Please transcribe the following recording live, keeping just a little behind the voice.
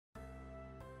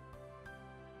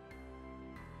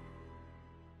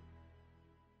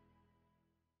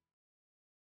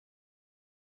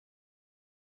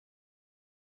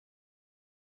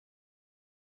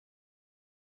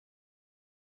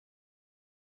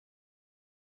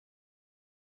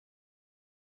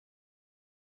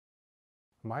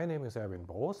My name is Erwin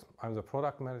Broos. I'm the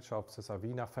product manager of the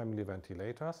Savina family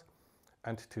ventilators,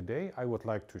 and today I would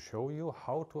like to show you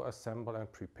how to assemble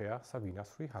and prepare Savina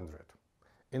 300.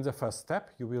 In the first step,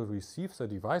 you will receive the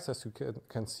device as you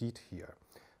can see it here.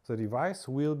 The device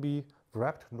will be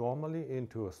wrapped normally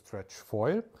into a stretch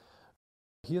foil.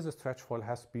 Here the stretch foil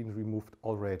has been removed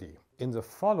already. In the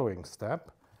following step,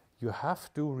 you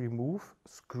have to remove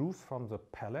screws from the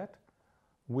pallet,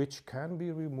 which can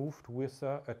be removed with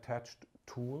an attached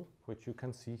tool, which you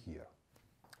can see here.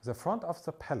 The front of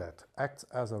the pallet acts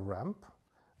as a ramp,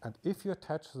 and if you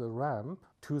attach the ramp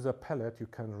to the pallet, you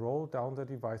can roll down the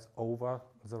device over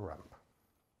the ramp.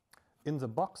 In the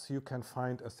box you can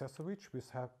find accessories which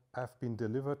have been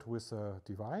delivered with the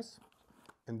device.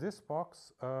 In this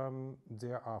box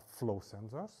there are flow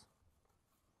sensors.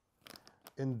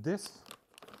 In this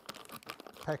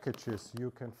packages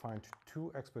you can find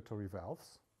two expiratory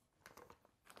valves,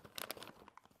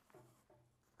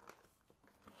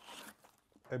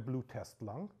 a blue test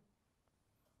lung,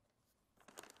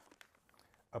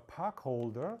 a park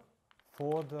holder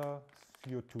for the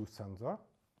CO2 sensor,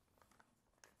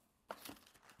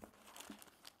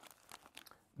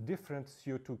 different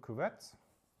CO2 cuvettes,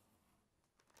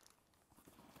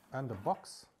 and a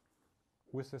box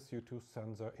with a CO2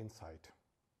 sensor inside.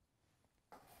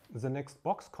 The next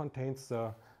box contains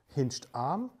the hinged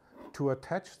arm to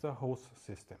attach the hose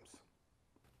systems.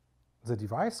 The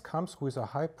device comes with a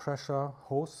high pressure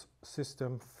hose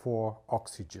system for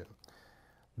oxygen.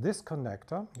 This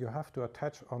connector you have to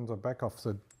attach on the back of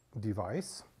the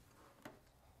device,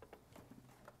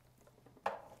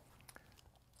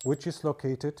 which is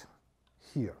located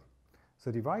here.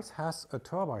 The device has a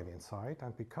turbine inside,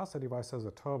 and because the device has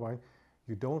a turbine,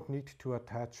 you don't need to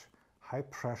attach high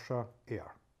pressure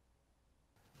air.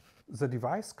 The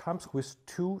device comes with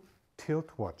two tilt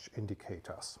watch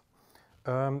indicators.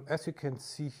 As you can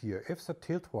see here, if the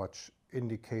tilt watch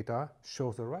indicator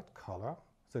shows a red color,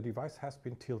 the device has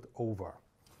been tilted over.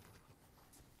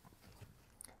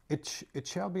 It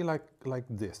shall be like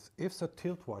this. If the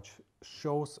tilt watch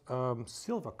shows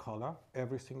silver color,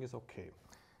 everything is okay.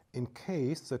 In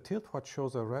case the tilt watch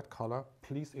shows a red color,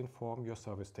 please inform your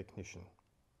service technician.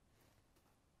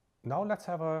 Now let's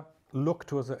have a look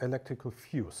to the electrical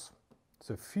fuse.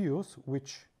 The fuse,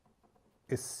 which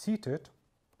is seated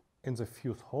in the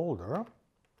fuse holder,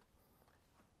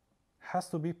 has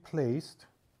to be placed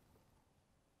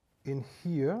in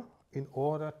here in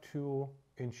order to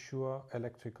ensure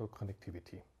electrical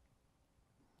connectivity.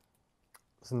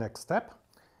 The next step,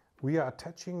 we are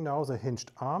attaching now the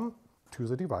hinged arm to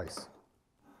the device.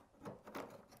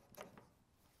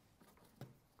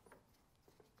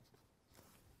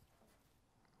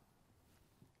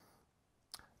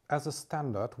 As a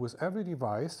standard, with every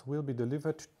device will be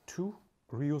delivered two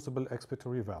reusable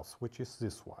expiratory valves, which is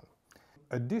this one.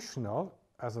 Additional,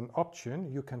 as an option,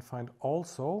 you can find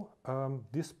also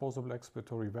disposable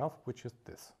expiratory valve, which is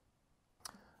this.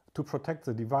 To protect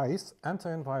the device and the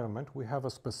environment, we have a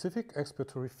specific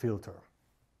expiratory filter.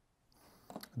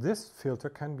 This filter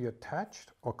can be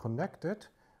attached or connected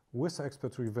with the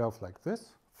expiratory valve like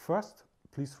this. First,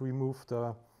 please remove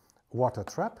the water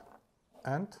trap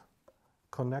and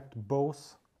connect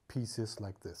both pieces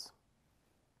like this.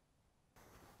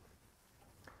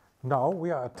 Now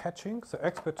we are attaching the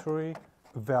expiratory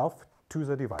valve to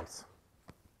the device.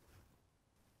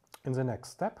 In the next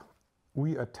step,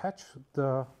 we attach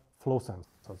the flow sensor.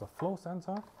 So the flow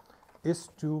sensor is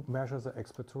to measure the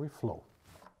expiratory flow.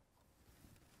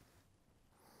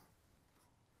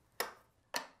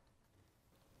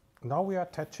 Now we are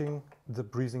attaching the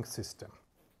breathing system.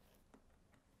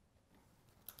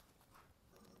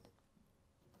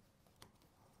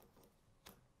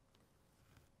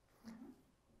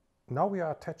 Now we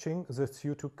are attaching the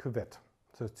CO2 cuvette.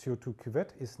 The CO2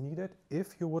 cuvette is needed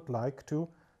if you would like to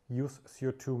use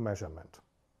CO2 measurement.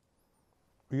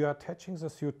 We are attaching the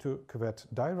CO2 cuvette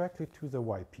directly to the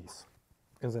Y-piece.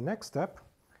 In the next step,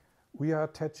 we are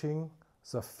attaching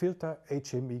the filter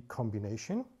HME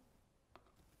combination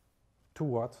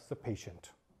towards the patient.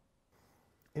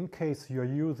 In case you are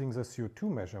using the CO2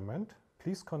 measurement,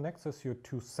 please connect the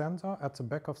CO2 sensor at the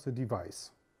back of the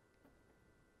device.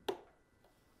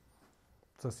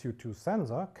 The CO2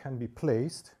 sensor can be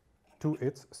placed to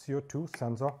its CO2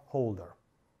 sensor holder.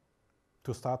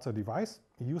 To start the device,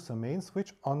 use the main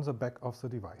switch on the back of the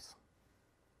device.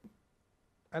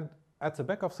 And at the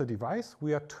back of the device,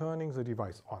 we are turning the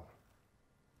device on.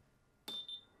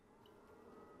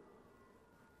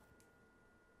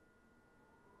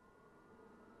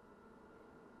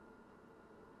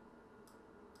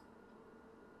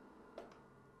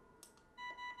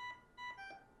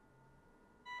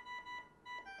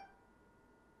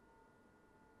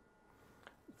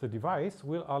 The device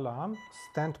will alarm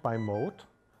standby mode.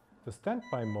 The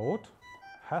standby mode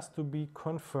has to be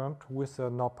confirmed with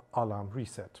a knob alarm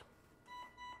reset.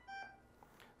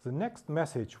 The next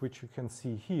message, which you can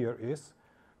see here, is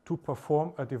to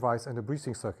perform a device and a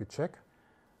breathing circuit check,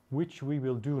 which we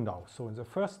will do now. So in the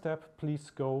first step,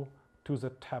 please go to the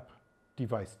tab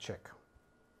Device Check.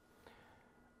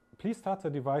 Please start the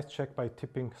device check by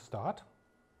tipping Start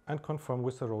and confirm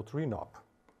with the rotary knob.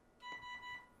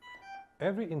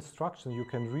 Every instruction you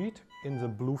can read in the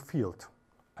blue field,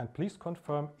 and please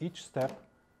confirm each step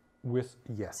with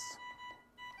Yes.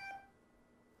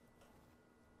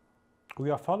 We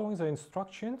are following the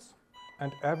instructions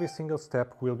and every single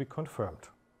step will be confirmed.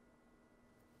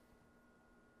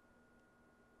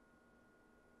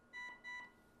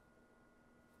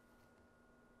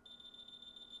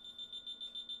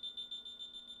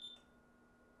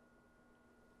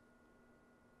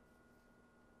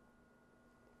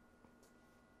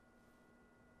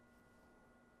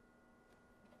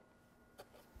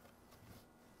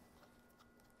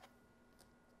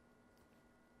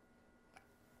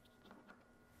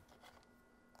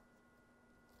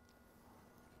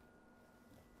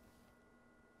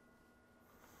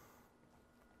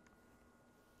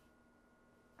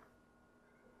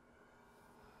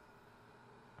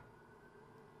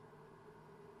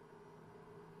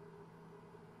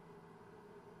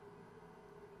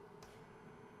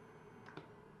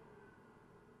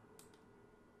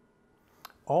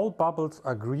 All bubbles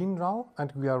are green now and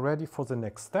we are ready for the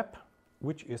next step,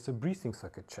 which is a breathing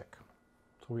circuit check.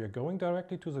 So we are going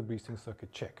directly to the breathing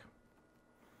circuit check.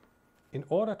 In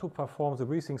order to perform the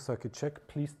breathing circuit check,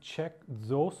 please check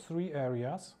those three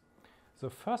areas. The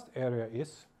first area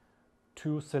is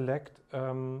to select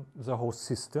the host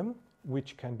system,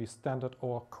 which can be standard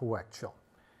or coaxial.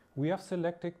 We have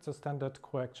selected the standard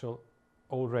coaxial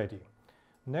already.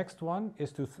 Next one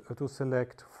is to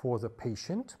select for the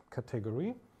patient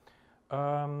category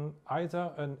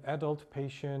either an adult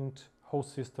patient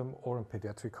host system or a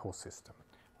pediatric host system.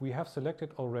 We have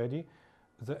selected already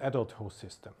the adult host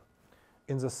system.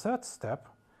 In the third step,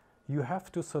 you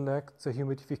have to select the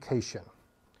humidification.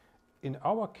 In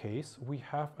our case, we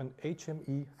have an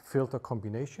HME filter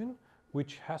combination,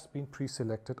 which has been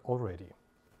pre-selected already.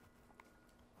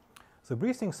 The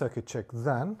breathing circuit check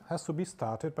then has to be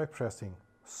started by pressing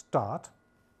Start,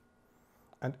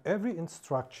 and every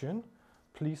instruction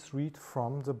please read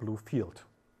from the blue field.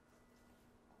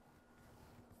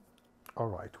 All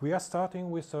right, we are starting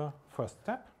with the first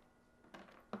step,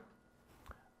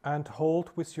 and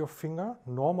hold with your finger.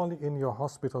 Normally in your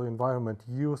hospital environment,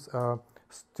 use a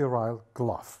sterile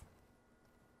glove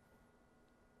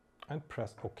and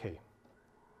press OK.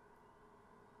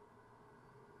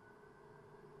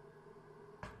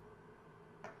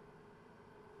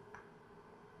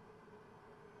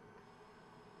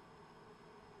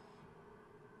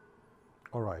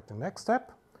 All right, the next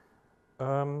step,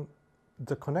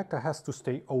 the connector has to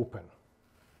stay open.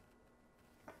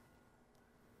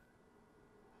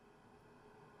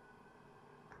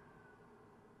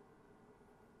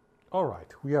 All right,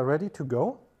 we are ready to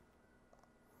go.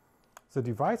 The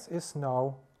device is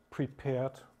now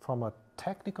prepared from a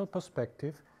technical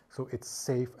perspective, so it's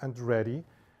safe and ready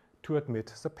to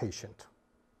admit the patient.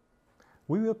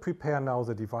 We will prepare now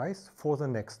the device for the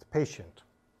next patient.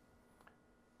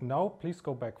 Now please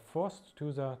go back first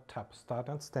to the tab Start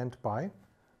and Standby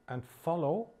and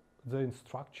follow the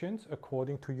instructions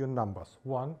according to your numbers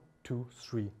 1, 2,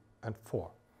 3 and 4.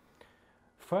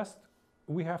 First,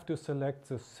 we have to select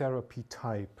the therapy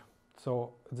type.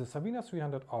 So the Savina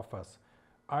 300 offers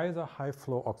either high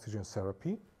flow oxygen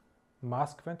therapy,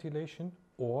 mask ventilation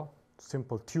or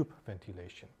simple tube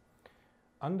ventilation.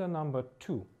 Under number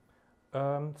 2,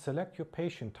 select your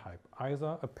patient type,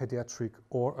 either a pediatric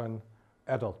or an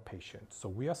adult patient. So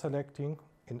we are selecting,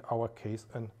 in our case,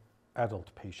 an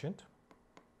adult patient.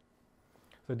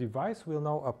 The device will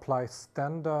now apply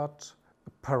standard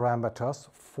parameters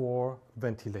for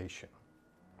ventilation.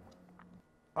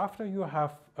 After you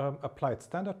have applied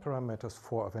standard parameters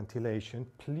for ventilation,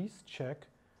 please check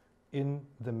in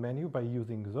the menu by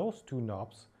using those two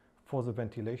knobs for the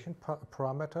ventilation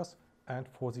parameters and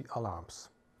for the alarms.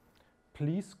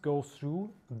 Please go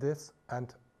through this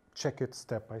and check it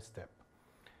step by step.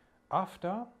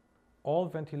 After all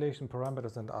ventilation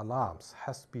parameters and alarms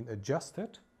has been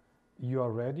adjusted, you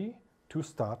are ready to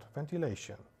start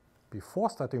ventilation. Before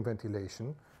starting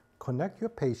ventilation, connect your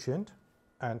patient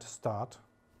and start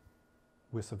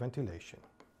with the ventilation.